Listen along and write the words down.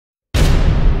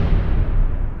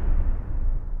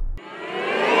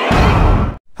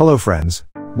Hello friends.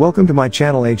 Welcome to my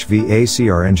channel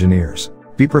HVAC-R Engineers.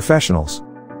 Be professionals.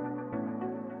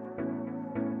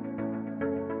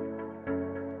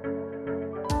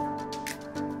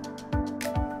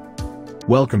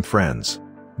 Welcome friends.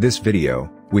 This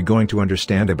video, we're going to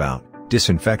understand about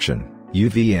disinfection,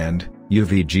 UV and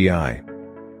UVGI.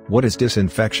 What is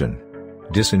disinfection?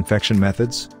 Disinfection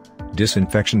methods?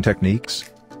 Disinfection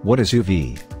techniques? What is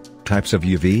UV? Types of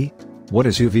UV? What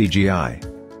is UVGI?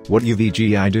 What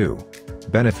UVGI do?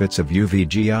 Benefits of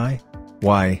UVGI?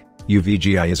 Why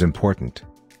UVGI is important?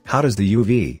 How does the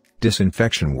UV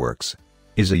disinfection works?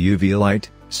 Is a UV light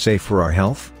safe for our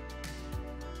health?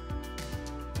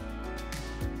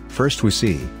 First we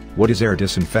see, what is air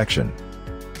disinfection?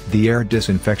 The air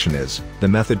disinfection is the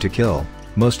method to kill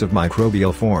most of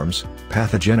microbial forms,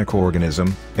 pathogenic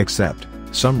organism, except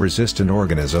some resistant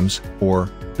organisms, or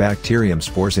bacterium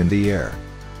spores in the air.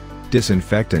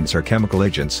 Disinfectants are chemical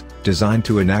agents designed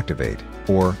to inactivate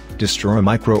or destroy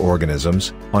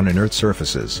microorganisms on inert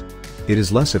surfaces. It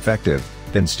is less effective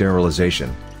than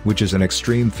sterilization, which is an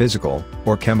extreme physical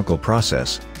or chemical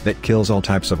process that kills all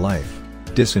types of life.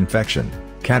 Disinfection,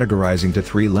 categorizing to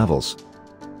 3 levels.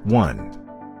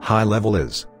 1. High level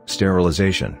is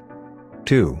sterilization.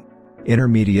 2.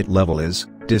 Intermediate level is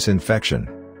disinfection.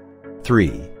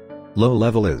 3. Low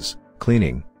level is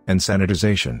cleaning and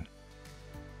sanitization.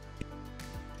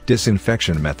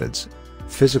 Disinfection methods.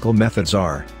 Physical methods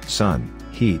are sun,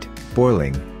 heat,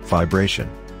 boiling, vibration,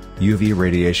 UV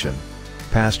radiation,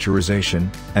 pasteurization,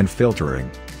 and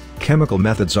filtering. Chemical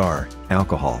methods are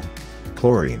alcohol,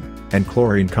 chlorine, and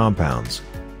chlorine compounds,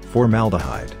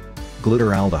 formaldehyde,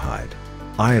 glutaraldehyde,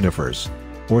 iodophors,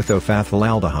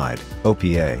 orthophthalaldehyde,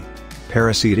 OPA,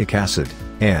 peracetic acid,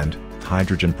 and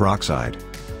hydrogen peroxide,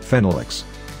 phenolics.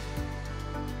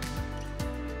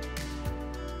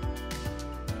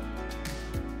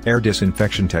 Air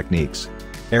disinfection techniques.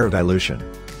 Air dilution.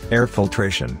 Air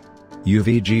filtration.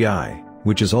 UVGI,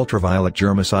 which is ultraviolet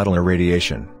germicidal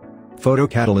irradiation.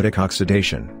 Photocatalytic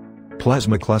oxidation.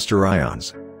 Plasma cluster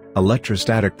ions.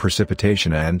 Electrostatic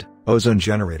precipitation and ozone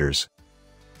generators.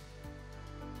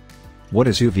 What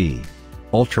is UV?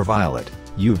 Ultraviolet,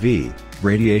 UV,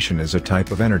 radiation is a type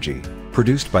of energy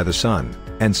produced by the sun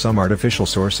and some artificial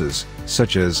sources,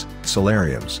 such as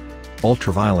solariums.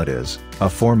 Ultraviolet is a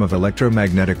form of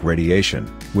electromagnetic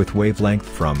radiation with wavelength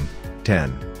from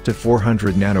 10 to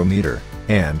 400 nanometer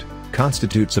and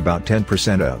constitutes about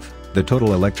 10% of the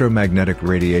total electromagnetic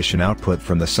radiation output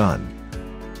from the sun.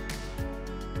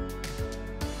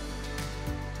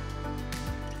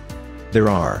 There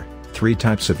are 3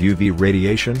 types of UV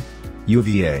radiation: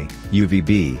 UVA,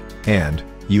 UVB, and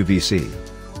UVC.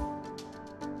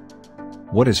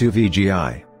 What is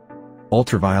UVGI?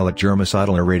 Ultraviolet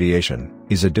germicidal irradiation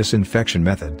is a disinfection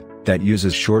method that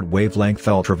uses short wavelength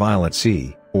ultraviolet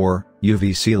C, or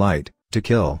UVC light, to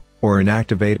kill or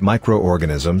inactivate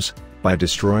microorganisms by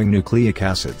destroying nucleic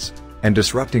acids and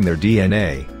disrupting their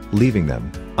DNA, leaving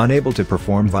them unable to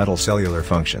perform vital cellular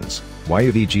functions. Why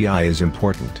UVGI is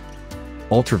important?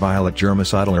 Ultraviolet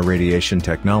germicidal irradiation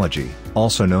technology,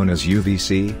 also known as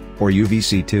UVC, or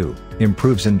UVC2,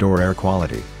 improves indoor air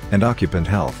quality and occupant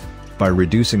health by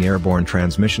reducing airborne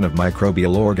transmission of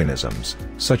microbial organisms,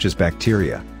 such as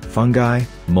bacteria, fungi,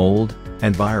 mold,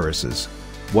 and viruses.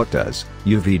 What does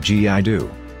UVGI do?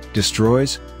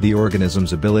 Destroys the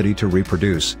organism's ability to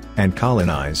reproduce and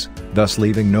colonize, thus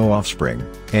leaving no offspring,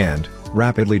 and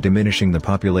rapidly diminishing the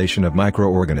population of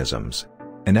microorganisms.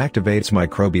 Inactivates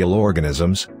microbial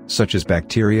organisms, such as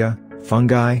bacteria,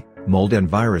 fungi, mold and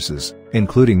viruses,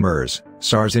 including MERS,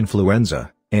 SARS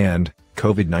influenza, and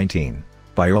COVID-19.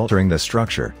 By altering the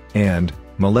structure and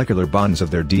molecular bonds of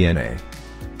their DNA.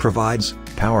 Provides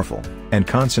powerful and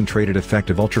concentrated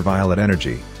effective ultraviolet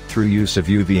energy through use of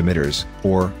UV emitters,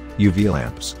 or UV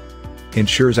lamps.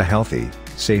 Ensures a healthy,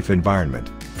 safe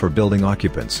environment for building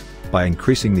occupants by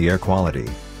increasing the air quality.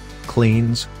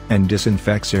 Cleans and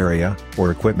disinfects area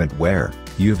or equipment where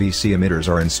UVC emitters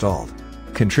are installed.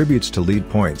 Contributes to lead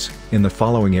points in the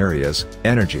following areas: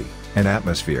 energy and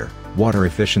atmosphere, water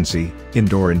efficiency,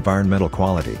 indoor environmental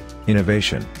quality,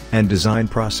 innovation and design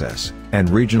process, and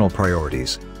regional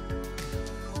priorities.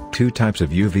 2 types of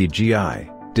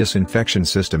UVGI disinfection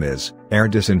system is air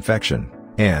disinfection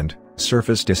and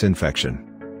surface disinfection.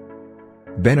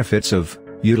 Benefits of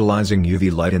utilizing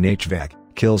UV light in HVAC: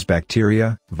 kills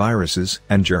bacteria, viruses,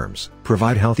 and germs.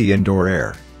 Provide healthy indoor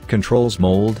air, controls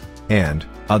mold and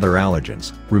other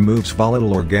allergens, removes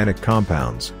volatile organic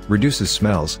compounds, reduces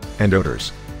smells and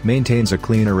odors, maintains a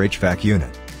cleaner HVAC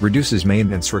unit, reduces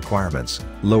maintenance requirements,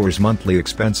 lowers monthly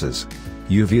expenses.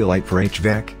 UV light for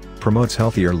HVAC promotes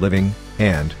healthier living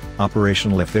and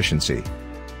Operational efficiency.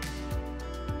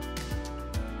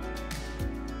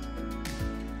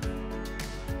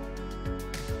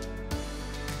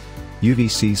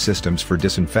 UVC systems for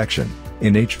disinfection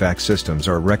in HVAC systems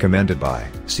are recommended by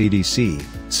CDC,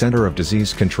 Center of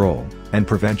Disease Control and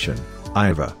Prevention,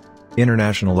 IVA,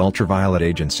 International Ultraviolet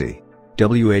Agency,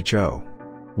 WHO,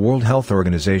 World Health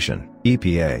Organization,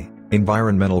 EPA,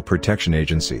 Environmental Protection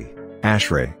Agency,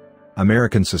 ASHRAE,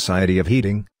 American Society of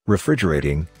Heating,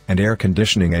 Refrigerating, and Air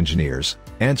Conditioning Engineers,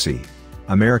 ANSI,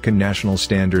 American National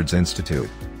Standards Institute,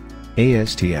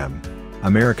 ASTM,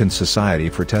 American Society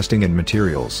for Testing and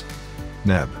Materials,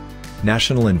 NEB,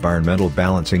 National Environmental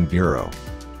Balancing Bureau.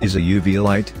 Is a UV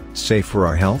light safe for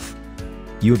our health?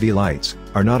 UV lights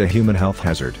are not a human health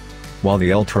hazard. While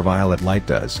the ultraviolet light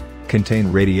does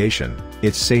contain radiation,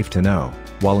 it's safe to know,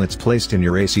 while it's placed in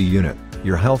your AC unit,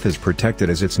 your health is protected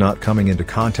as it's not coming into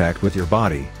contact with your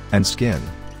body and skin.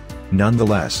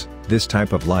 Nonetheless, this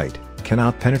type of light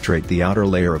cannot penetrate the outer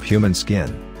layer of human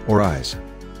skin or eyes,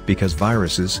 because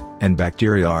viruses and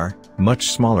bacteria are much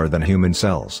smaller than human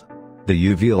cells.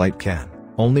 The UV light can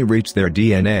only reach their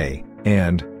DNA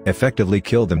and effectively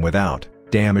kill them without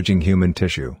damaging human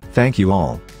tissue. Thank you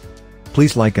all.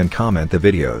 Please like and comment the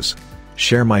videos.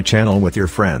 Share my channel with your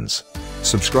friends.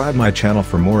 Subscribe my channel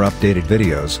for more updated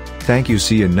videos. Thank you.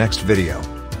 See you next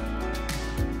video.